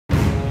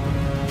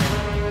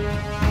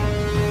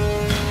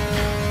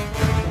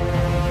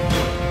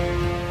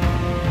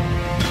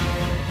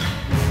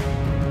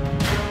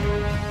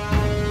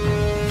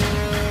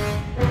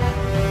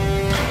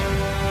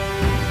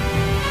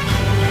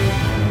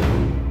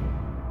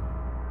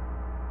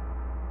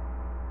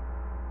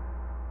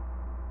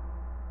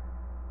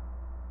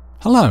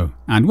Hello,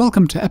 and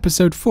welcome to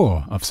episode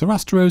 4 of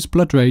Sorastro's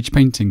Blood Rage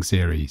painting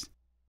series.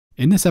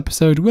 In this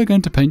episode we're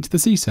going to paint the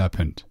Sea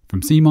Serpent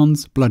from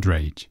Simon's Blood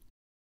Rage.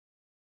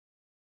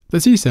 The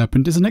Sea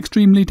Serpent is an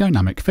extremely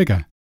dynamic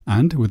figure,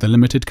 and with a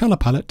limited colour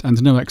palette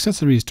and no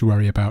accessories to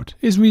worry about,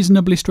 is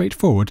reasonably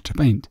straightforward to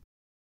paint.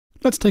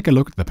 Let's take a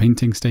look at the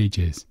painting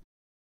stages.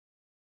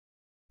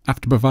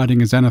 After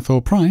providing a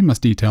Zenithal Prime as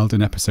detailed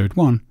in episode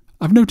 1,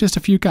 I've noticed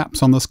a few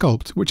gaps on the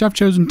sculpt which I've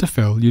chosen to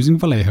fill using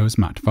Vallejo's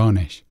matte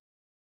varnish.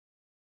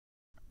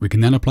 We can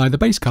then apply the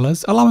base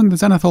colours, allowing the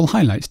zenithal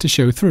highlights to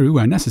show through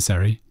where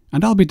necessary,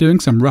 and I'll be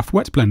doing some rough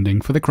wet blending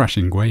for the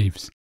crashing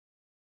waves.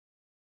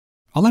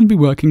 I'll then be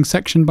working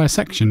section by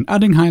section,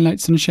 adding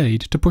highlights and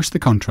shade to push the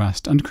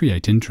contrast and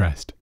create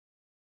interest.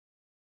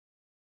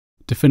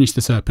 To finish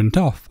the serpent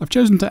off, I've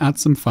chosen to add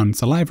some fun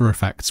saliva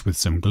effects with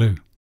some glue.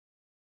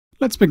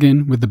 Let's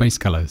begin with the base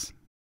colours.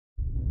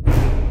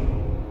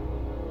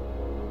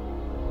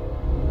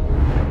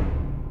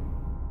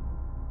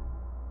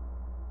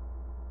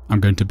 I'm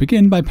going to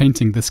begin by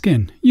painting the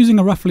skin, using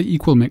a roughly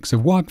equal mix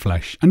of Waaagh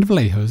flesh and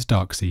Vallejo's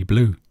dark sea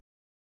blue.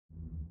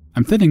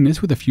 I'm thinning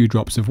this with a few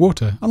drops of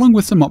water, along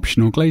with some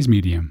optional glaze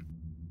medium.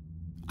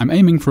 I'm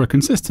aiming for a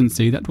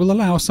consistency that will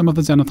allow some of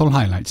the zenithal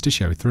highlights to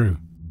show through.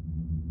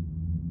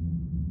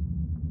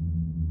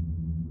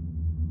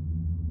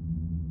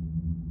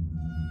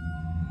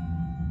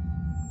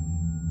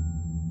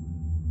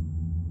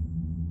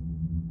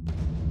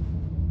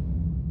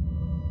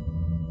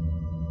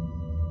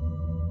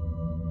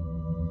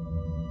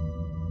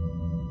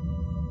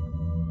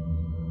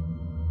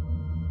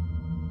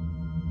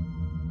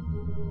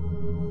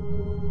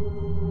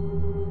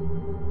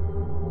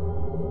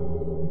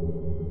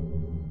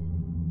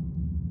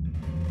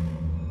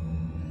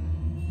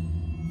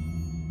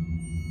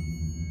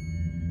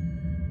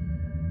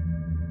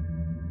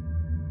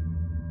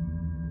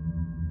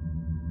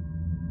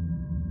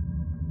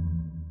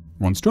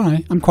 Once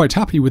dry, I'm quite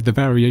happy with the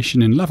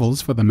variation in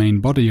levels for the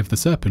main body of the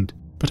serpent,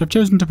 but I've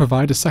chosen to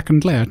provide a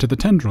second layer to the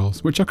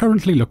tendrils, which are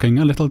currently looking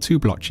a little too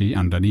blotchy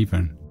and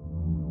uneven.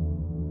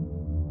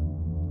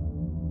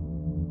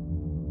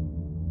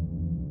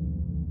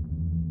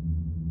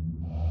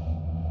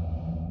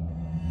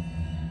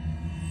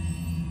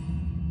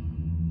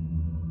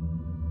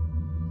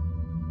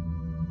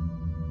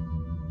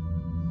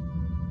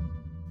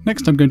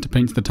 Next I'm going to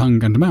paint the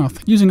tongue and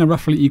mouth using a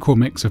roughly equal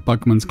mix of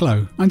Bugman's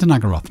Glow and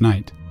Naggaroth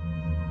Night.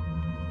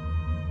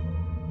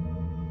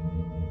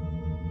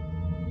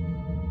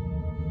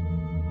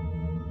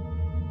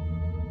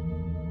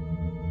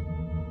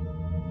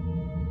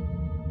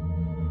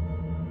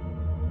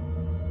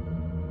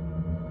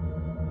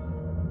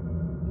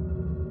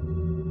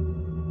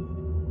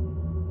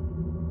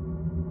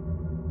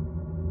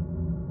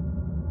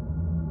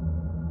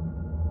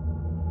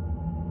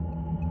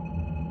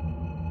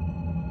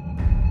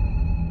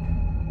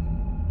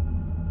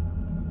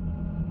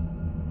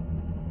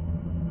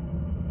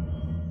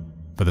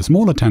 For the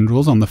smaller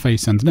tendrils on the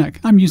face and neck,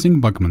 I'm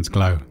using Bugman's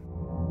Glow.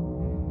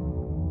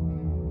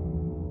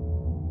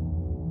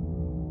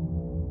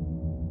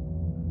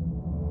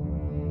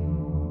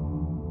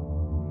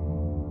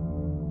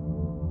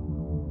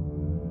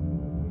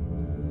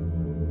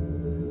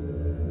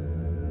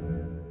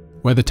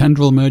 Where the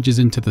tendril merges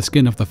into the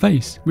skin of the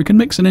face, we can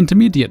mix an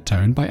intermediate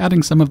tone by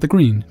adding some of the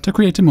green to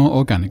create a more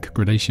organic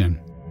gradation.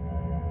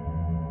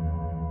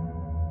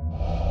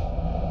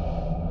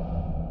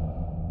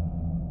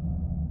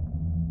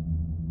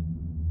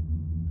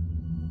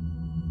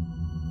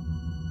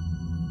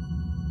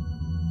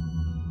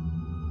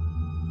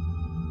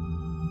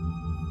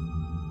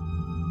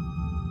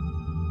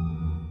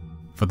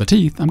 For the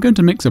teeth, I'm going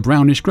to mix a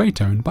brownish grey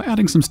tone by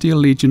adding some Steel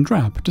Legion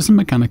Drab to some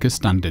Mechanicus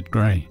Standard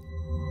Grey.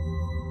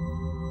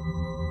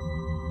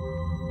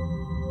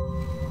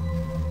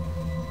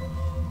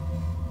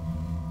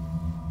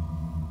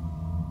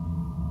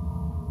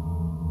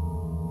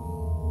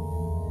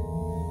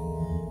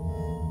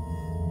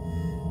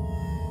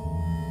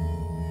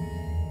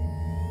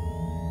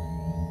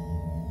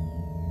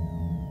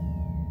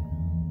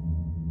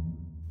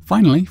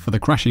 Finally, for the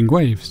crashing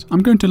waves, I'm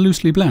going to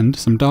loosely blend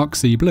some dark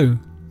sea blue,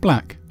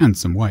 black and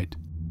some white.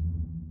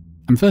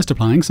 I'm first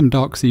applying some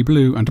dark sea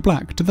blue and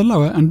black to the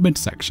lower and mid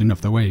section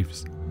of the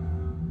waves.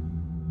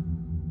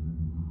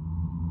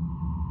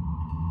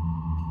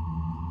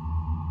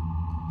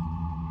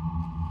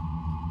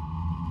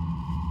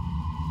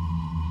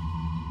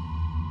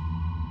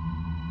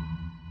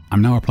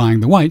 I'm now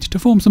applying the white to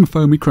form some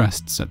foamy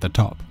crests at the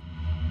top.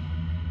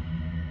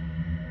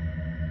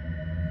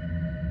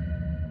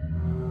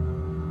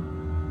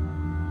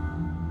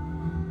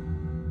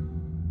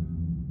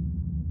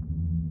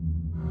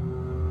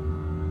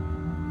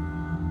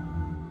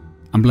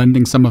 I'm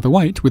blending some of the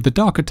white with the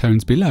darker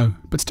tones below,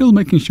 but still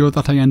making sure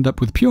that I end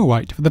up with pure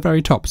white for the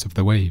very tops of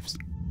the waves.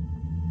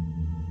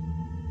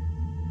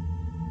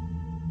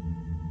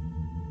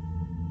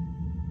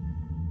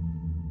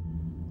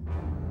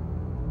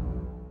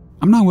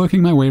 I'm now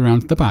working my way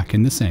around the back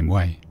in the same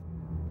way.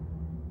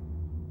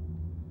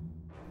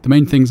 The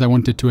main things I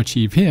wanted to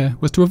achieve here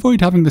was to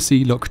avoid having the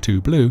sea look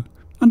too blue,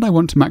 and I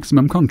want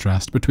maximum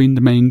contrast between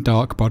the main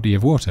dark body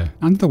of water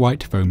and the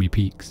white foamy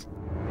peaks.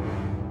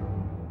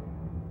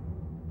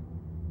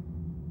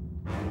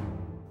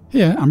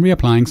 Here I'm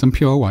reapplying some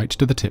pure white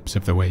to the tips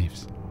of the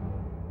waves.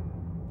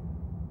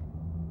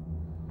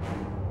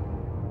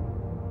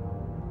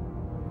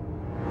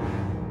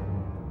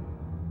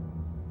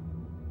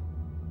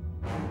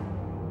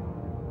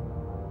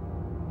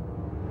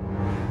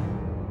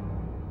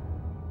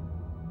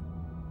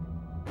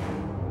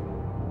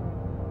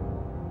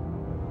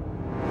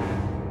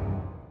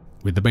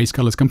 With the base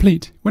colours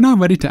complete, we're now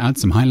ready to add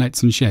some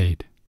highlights and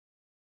shade.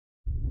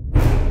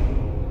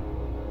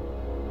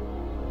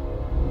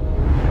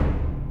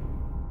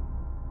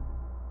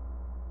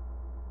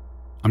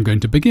 I'm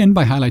going to begin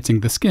by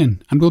highlighting the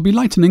skin, and we'll be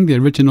lightening the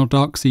original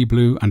dark sea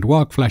blue and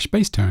Waaagh Flesh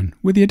base tone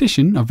with the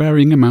addition of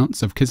varying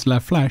amounts of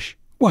Kislev Flesh,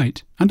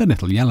 white and a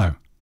little yellow.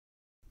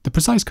 The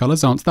precise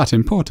colours aren't that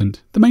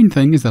important, the main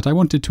thing is that I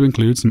wanted to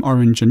include some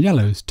orange and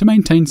yellows to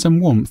maintain some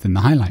warmth in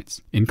the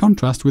highlights, in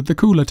contrast with the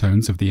cooler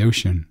tones of the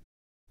ocean.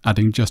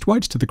 Adding just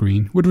white to the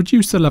green would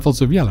reduce the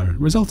levels of yellow,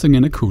 resulting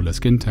in a cooler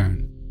skin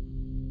tone.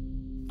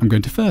 I'm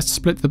going to first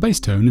split the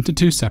base tone into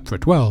two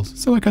separate wells,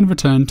 so I can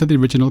return to the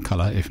original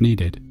colour if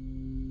needed.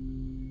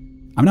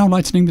 I'm now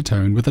lightening the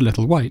tone with a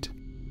little white.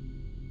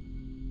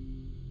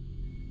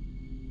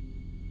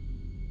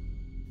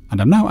 And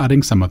I'm now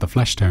adding some of the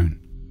flesh tone.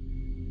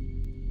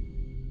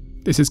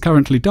 This is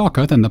currently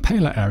darker than the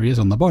paler areas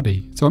on the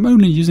body, so I'm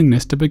only using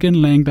this to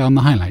begin laying down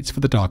the highlights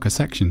for the darker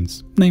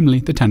sections, namely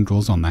the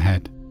tendrils on the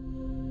head.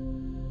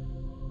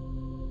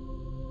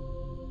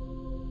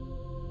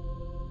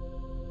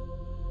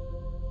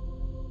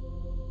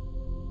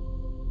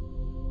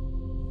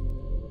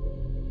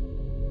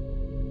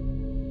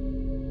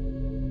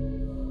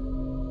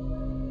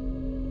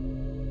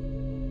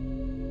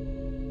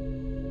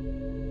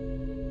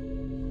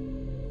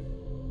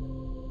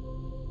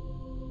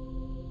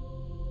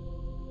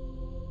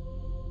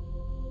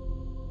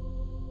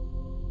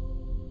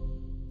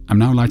 I'm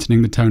now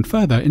lightening the tone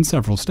further in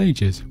several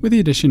stages, with the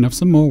addition of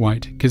some more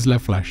white, Kislev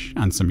Flesh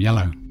and some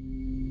yellow.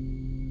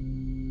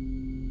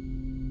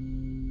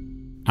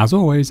 As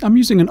always, I'm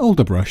using an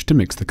older brush to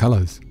mix the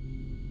colours.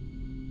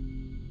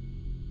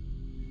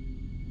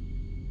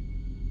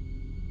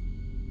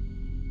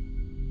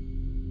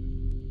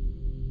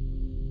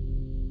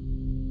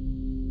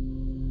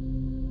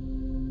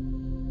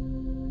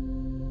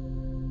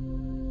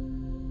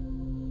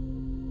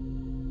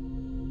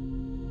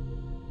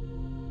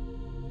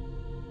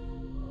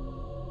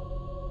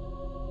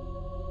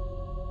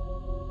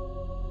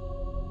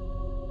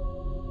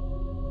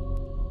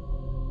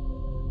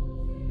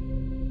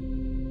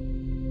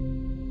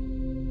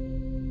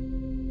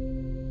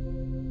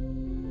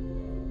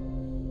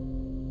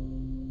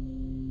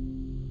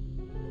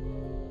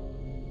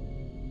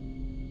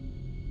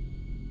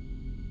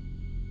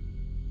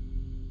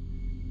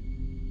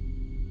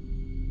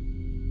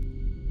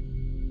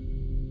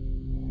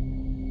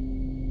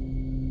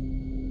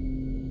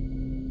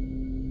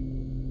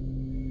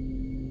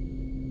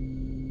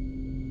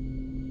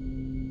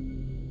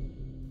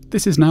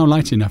 This is now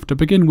light enough to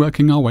begin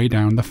working our way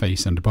down the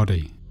face and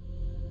body.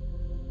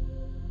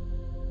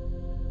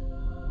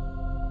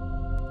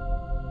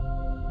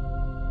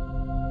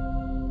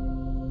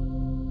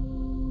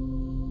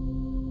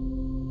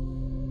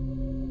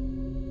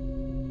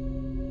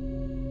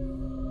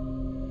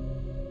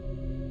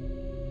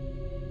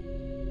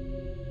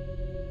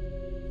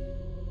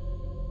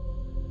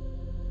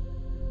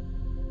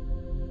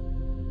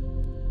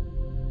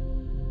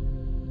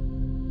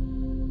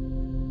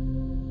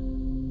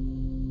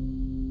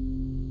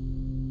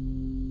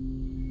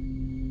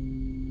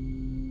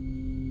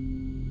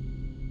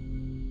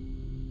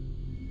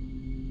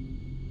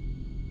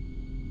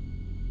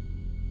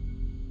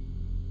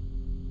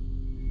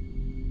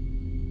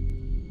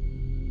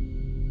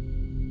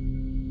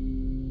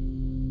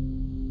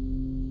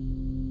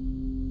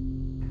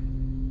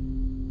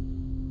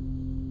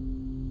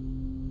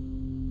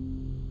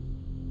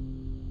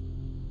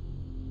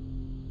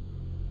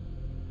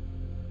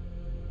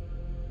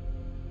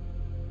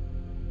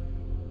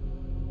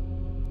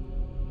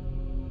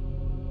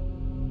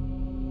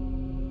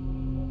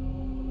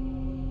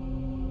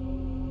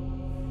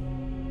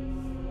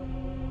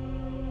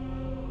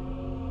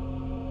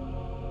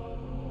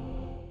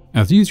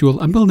 As usual,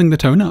 I'm building the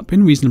tone up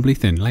in reasonably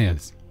thin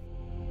layers.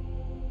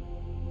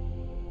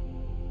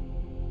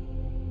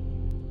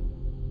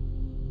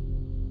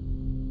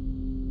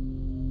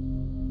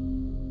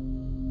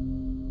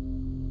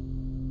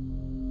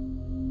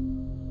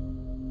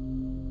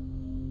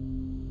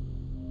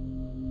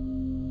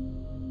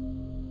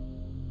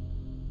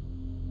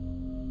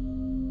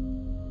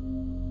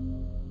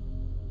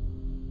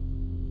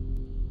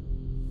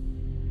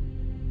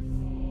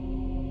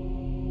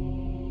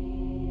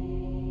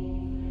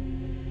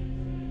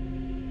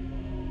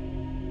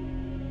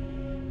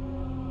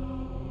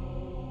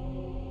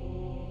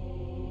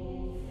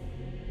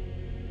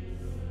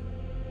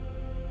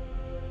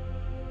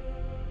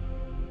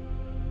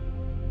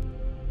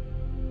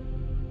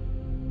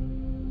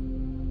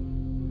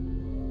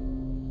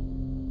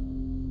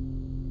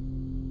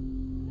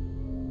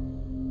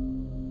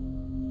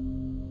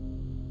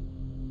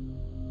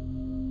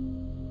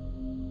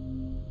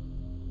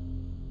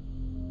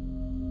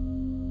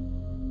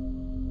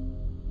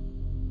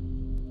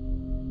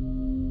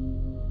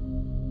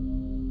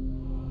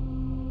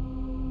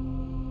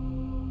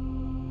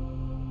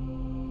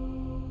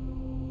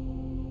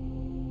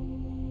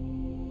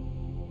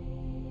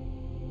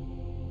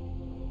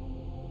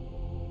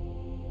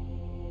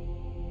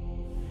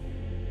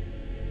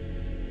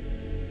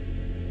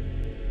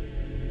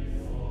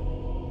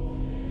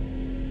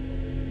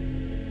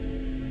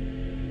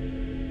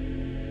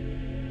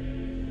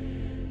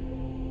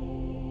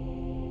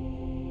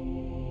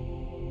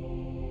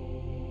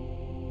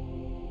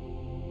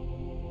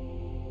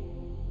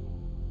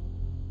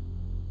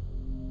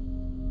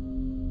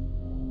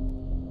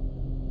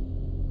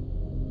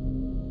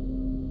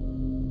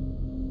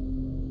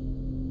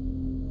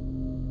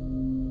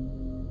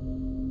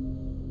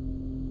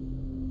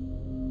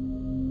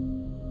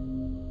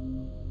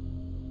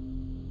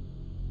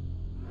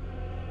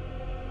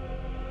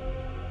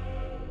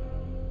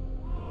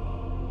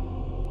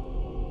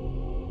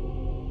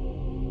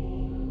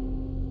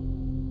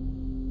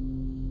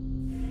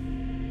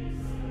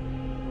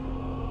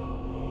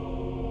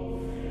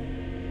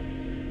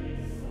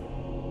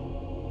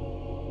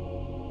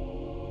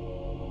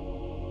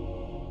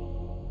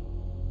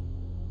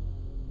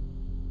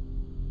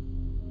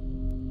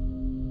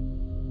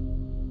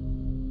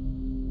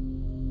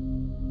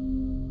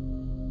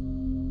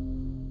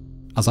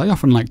 As I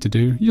often like to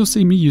do, you'll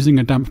see me using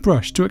a damp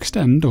brush to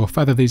extend or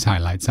feather these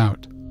highlights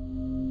out.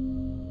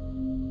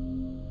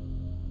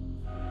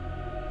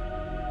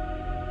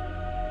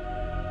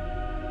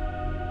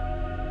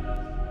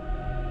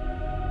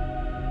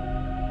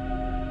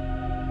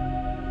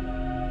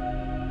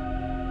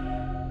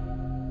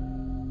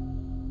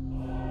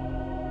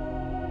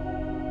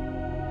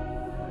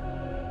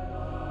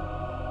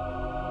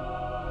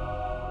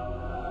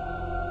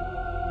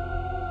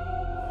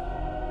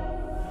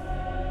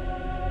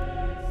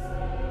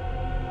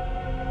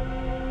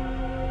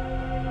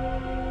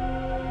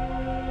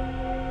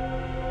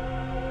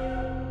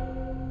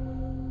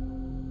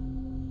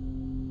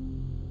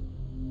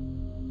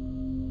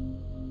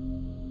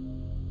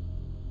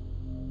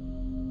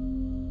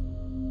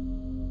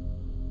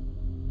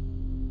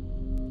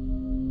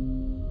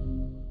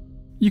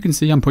 You can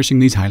see I'm pushing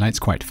these highlights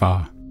quite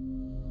far.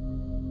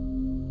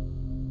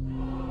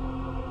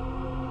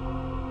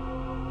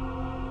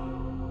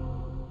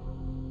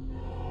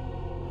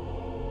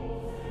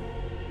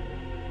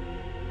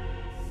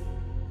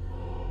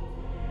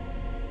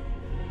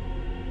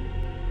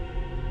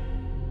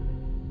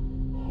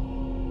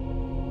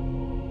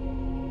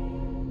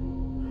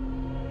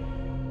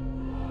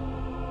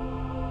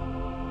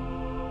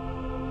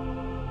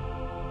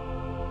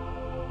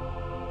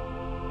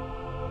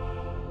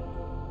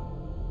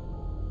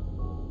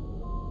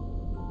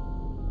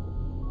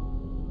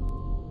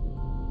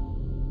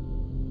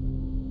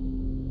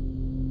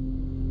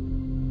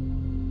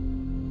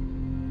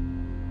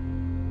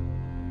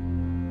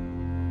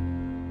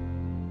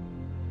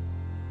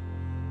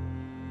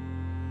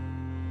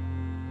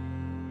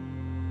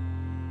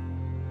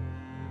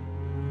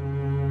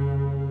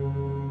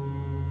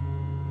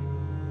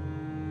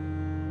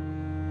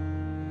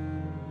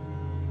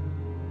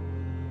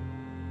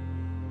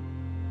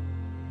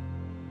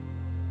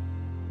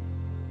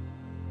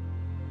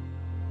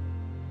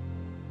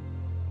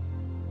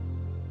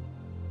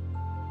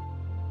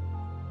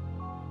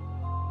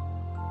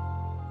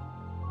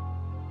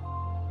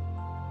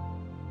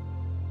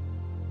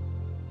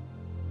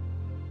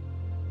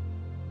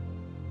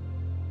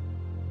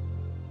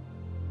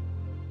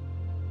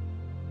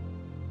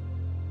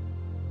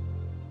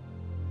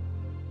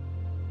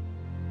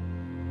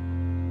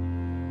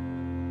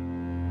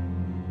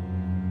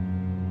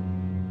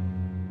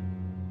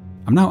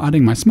 I'm now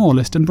adding my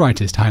smallest and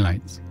brightest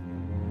highlights.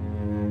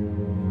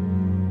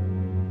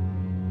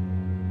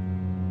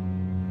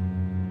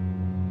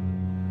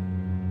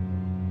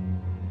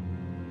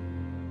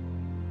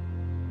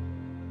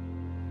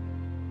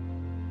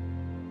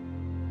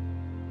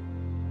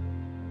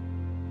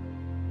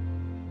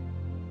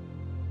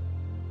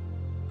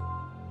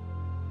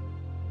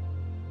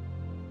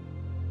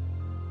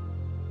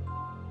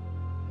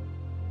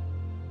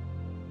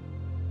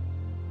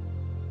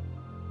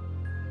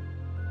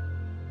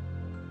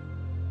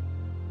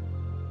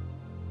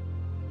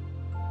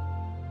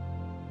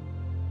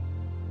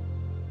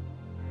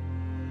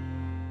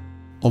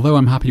 Although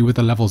I'm happy with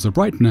the levels of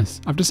brightness,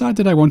 I've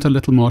decided I want a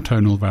little more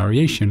tonal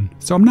variation,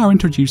 so I'm now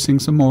introducing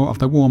some more of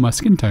the warmer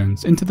skin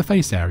tones into the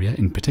face area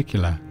in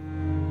particular.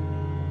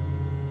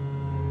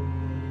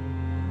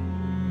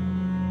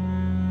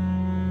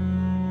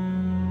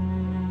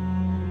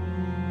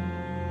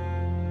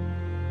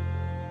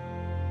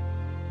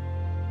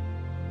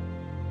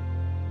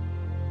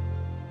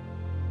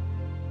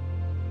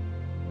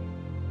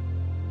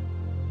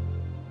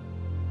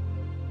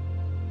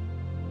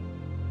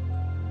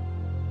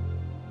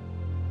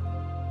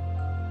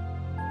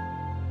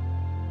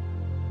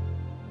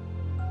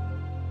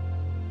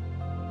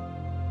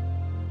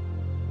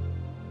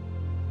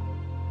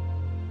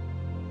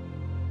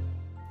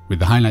 With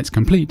the highlights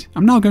complete,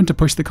 I'm now going to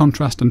push the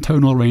contrast and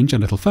tonal range a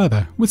little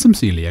further with some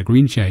Coelia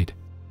Greenshade.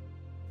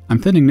 I'm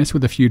thinning this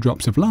with a few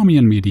drops of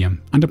Lahmian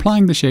medium and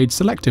applying the shade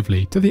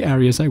selectively to the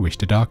areas I wish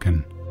to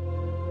darken.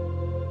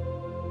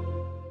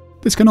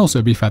 This can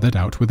also be feathered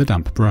out with a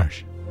damp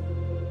brush.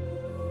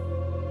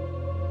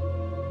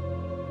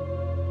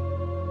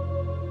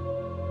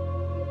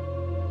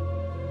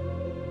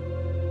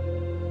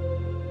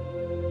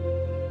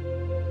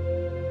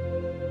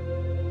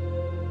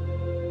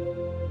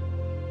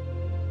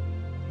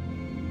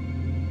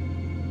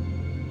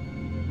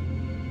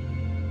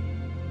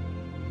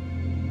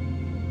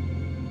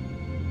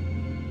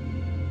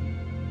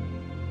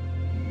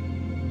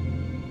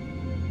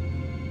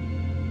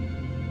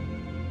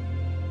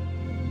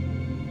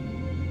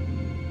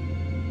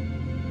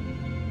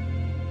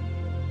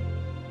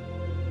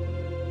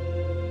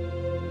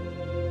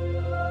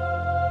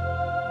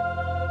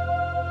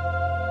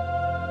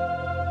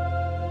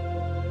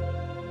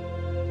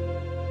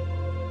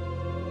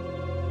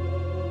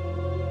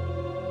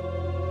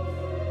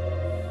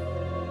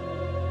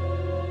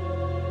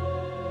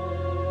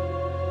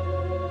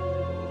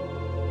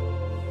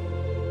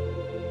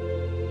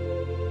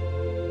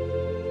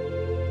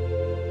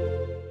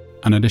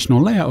 An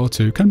additional layer or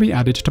two can be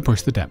added to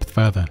push the depth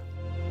further.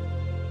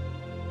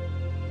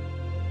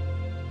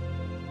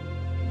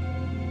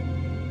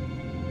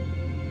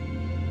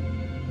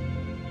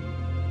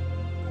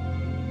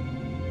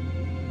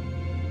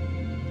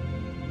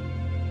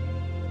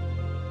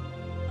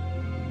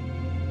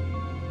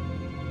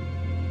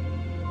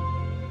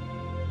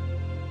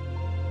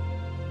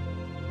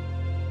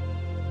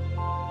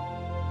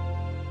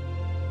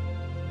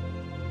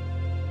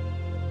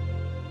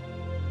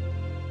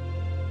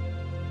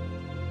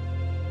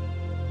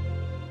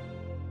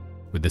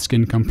 With the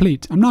skin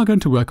complete, I'm now going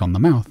to work on the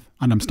mouth,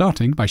 and I'm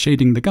starting by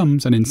shading the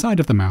gums and inside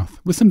of the mouth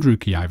with some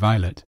Druchii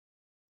Violet.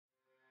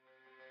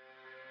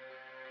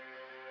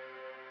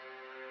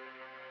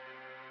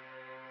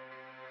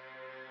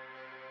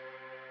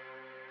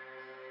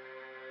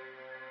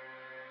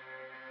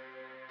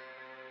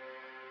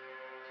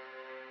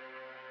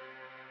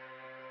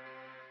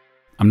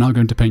 I'm now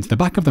going to paint the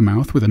back of the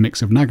mouth with a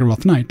mix of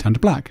Naggaroth Night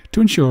and black to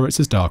ensure it's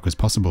as dark as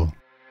possible.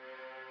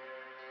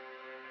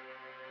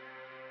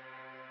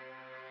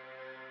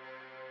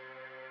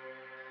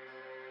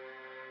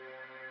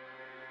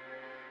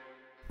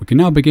 We can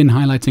now begin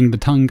highlighting the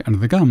tongue and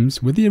the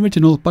gums with the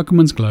original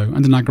Bugman's Glow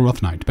and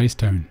Naggaroth Night base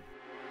tone.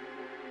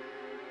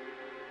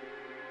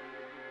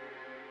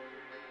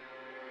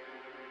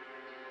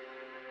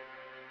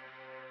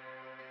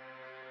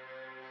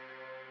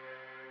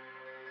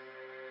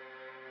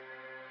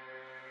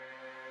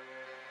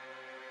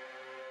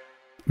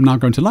 I'm now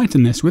going to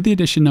lighten this with the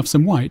addition of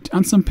some white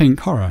and some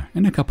pink horror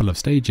in a couple of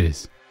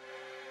stages.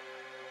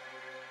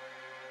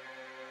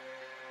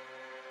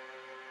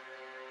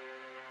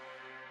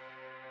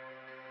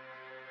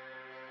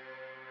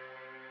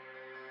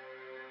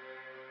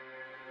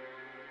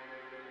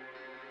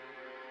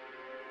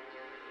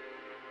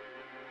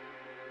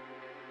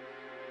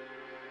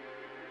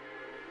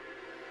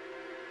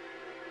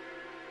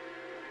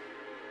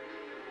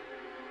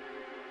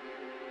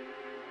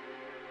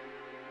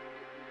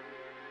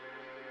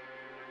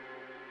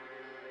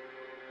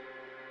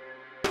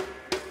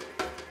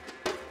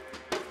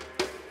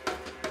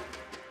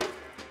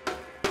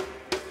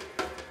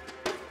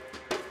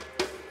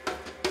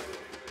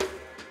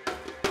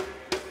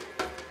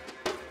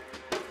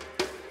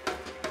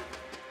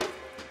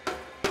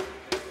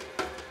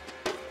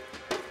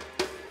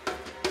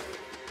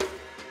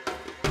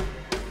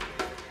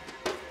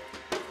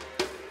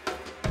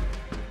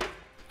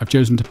 I've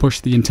chosen to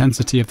push the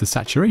intensity of the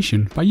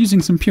saturation by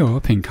using some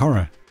pure pink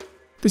horror.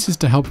 This is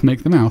to help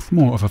make the mouth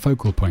more of a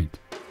focal point.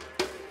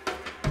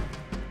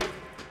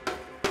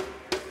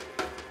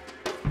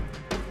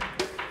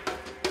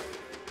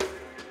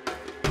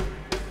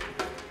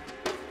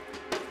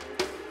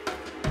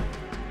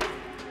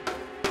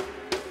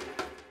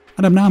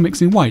 And I'm now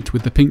mixing white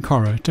with the pink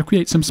horror to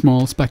create some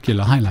small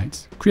specular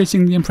highlights,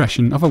 creating the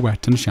impression of a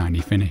wet and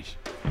shiny finish.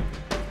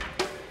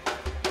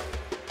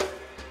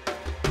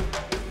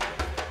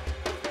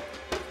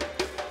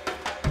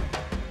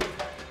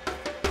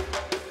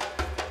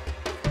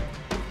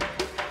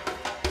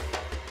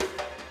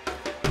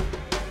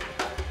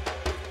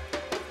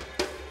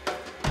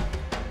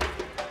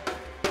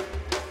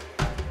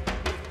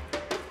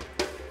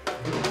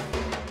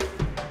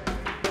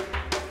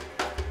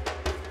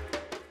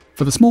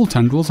 For the small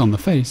tendrils on the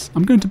face,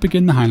 I'm going to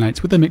begin the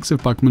highlights with a mix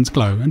of Bugman's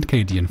Glow and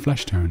Cadian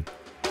Fleshtone.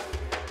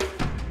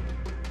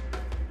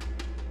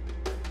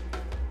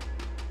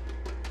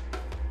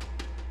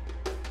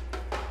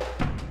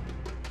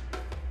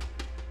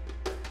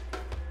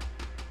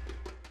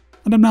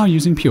 And I'm now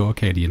using pure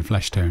Cadian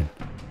Fleshtone.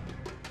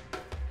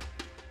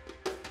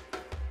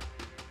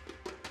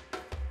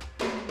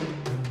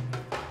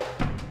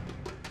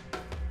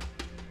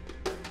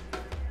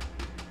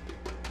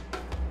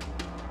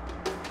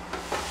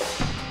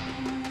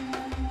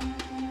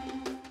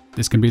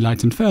 This can be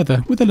lightened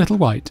further with a little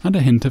white and a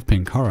hint of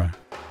pink horror.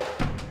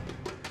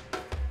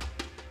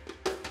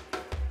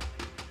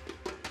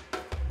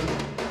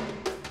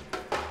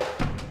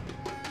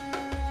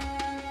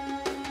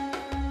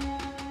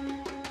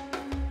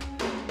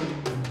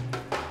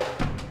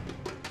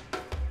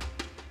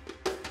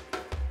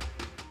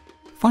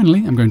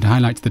 Finally, I'm going to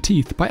highlight the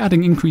teeth by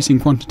adding increasing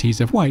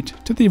quantities of white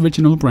to the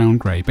original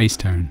brown-grey base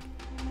tone.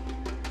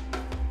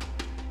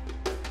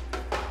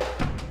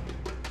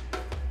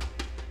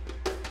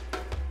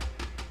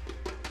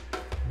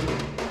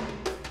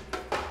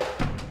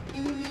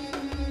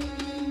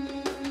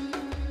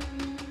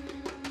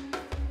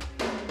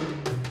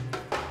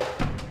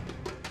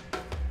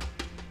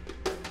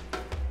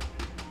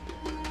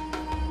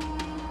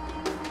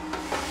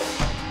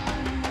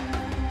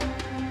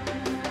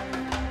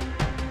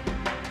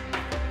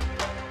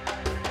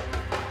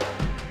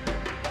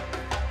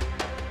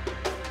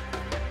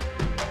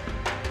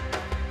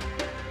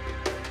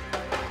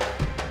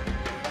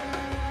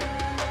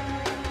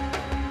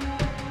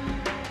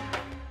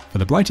 For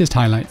the brightest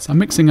highlights, I'm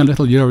mixing a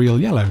little Yriel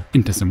Yellow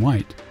into some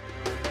white.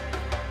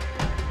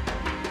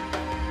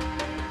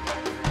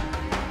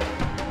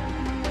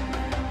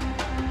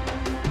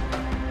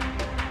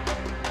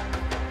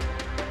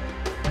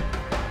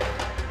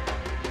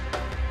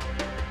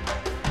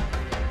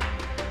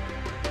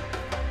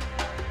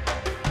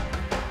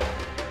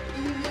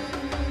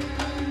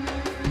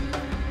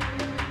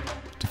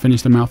 To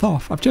finish the mouth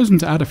off, I've chosen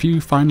to add a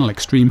few final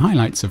extreme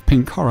highlights of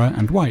pink horror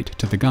and white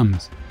to the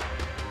gums.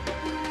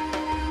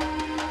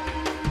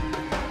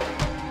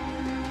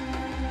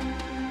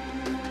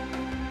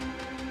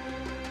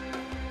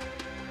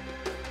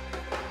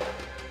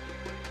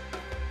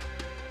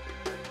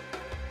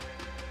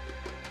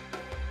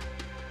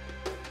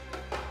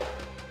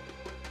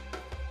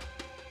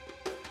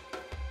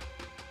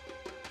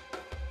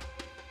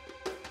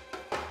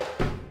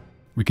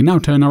 We can now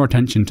turn our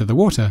attention to the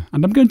water,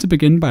 and I'm going to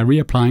begin by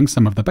reapplying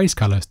some of the base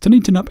colours to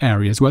neaten up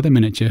areas where the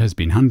miniature has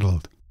been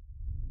handled.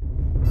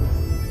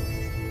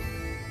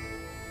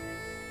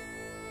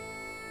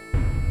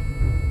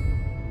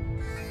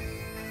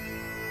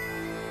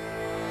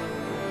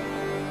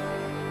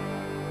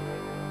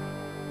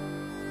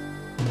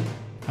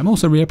 I'm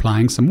also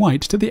reapplying some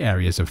white to the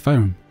areas of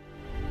foam.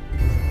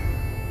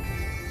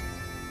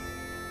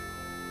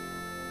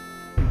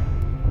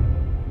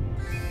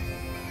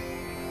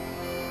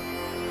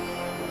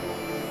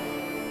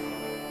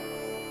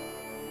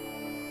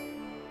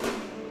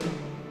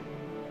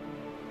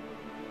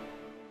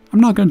 I'm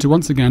now going to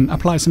once again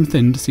apply some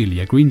thinned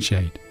Coelia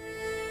Greenshade.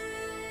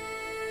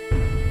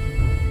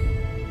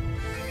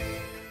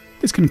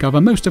 This can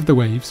cover most of the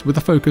waves with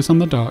a focus on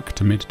the dark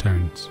to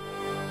mid-tones.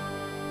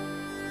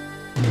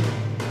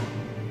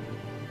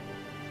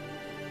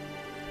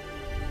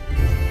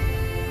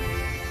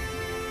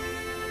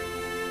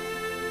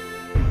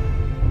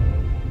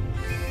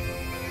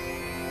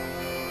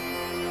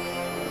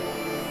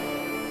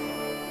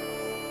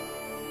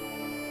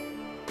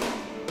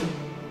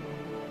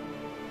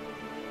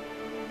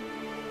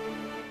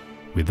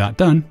 With that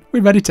done,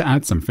 we're ready to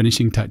add some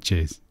finishing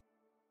touches.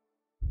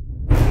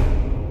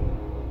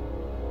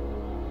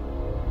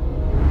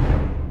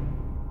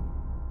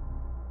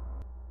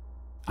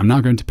 I'm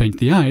now going to paint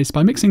the eyes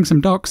by mixing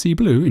some dark sea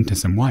blue into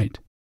some white.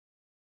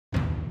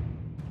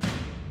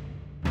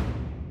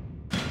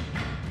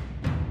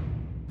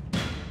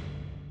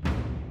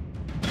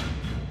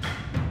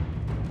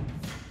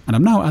 And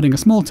I'm now adding a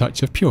small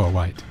touch of pure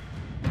white.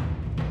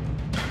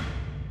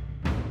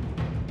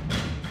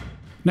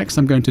 Next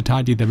I'm going to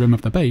tidy the rim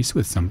of the base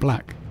with some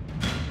black.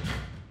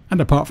 And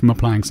apart from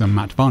applying some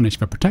matte varnish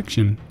for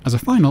protection, as a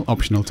final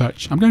optional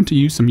touch I'm going to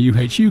use some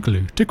UHU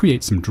glue to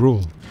create some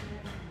drool.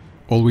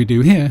 All we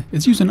do here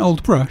is use an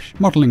old brush,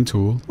 modelling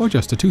tool or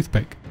just a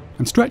toothpick,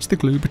 and stretch the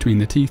glue between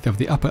the teeth of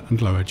the upper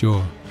and lower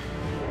jaw.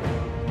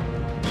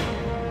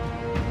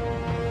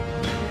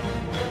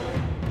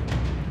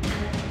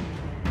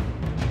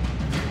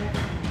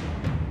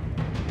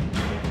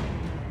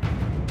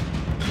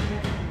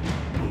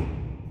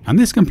 And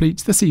this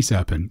completes the Sea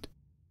Serpent.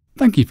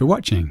 Thank you for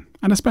watching,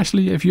 and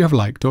especially if you have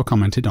liked or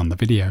commented on the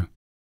video.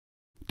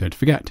 Don't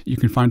forget, you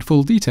can find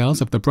full details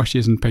of the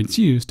brushes and paints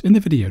used in the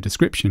video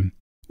description,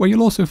 where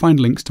you'll also find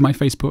links to my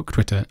Facebook,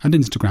 Twitter and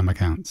Instagram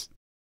accounts.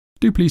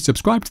 Do please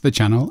subscribe to the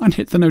channel and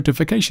hit the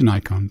notification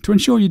icon to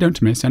ensure you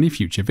don't miss any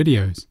future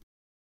videos.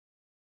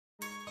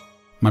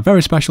 My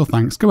very special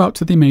thanks go out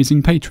to the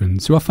amazing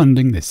patrons who are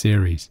funding this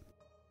series.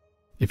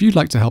 If you'd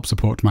like to help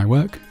support my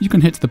work, you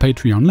can hit the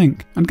Patreon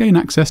link and gain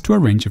access to a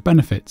range of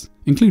benefits,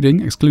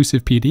 including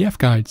exclusive PDF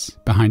guides,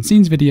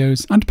 behind-scenes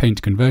videos and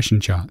paint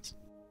conversion charts.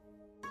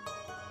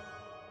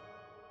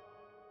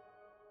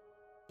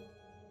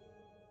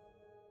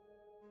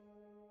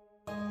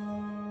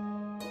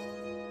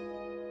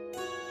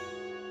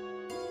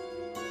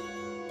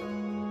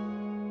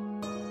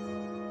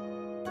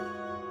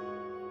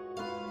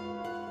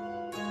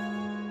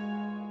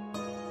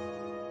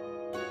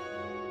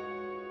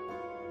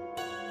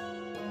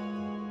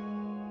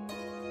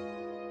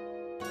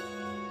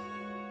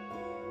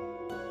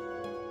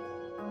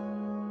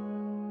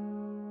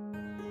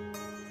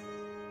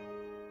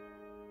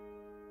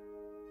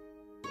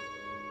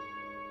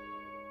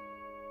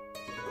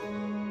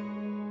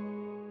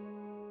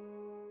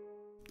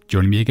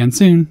 Join me again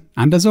soon,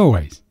 and as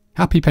always,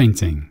 happy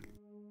painting!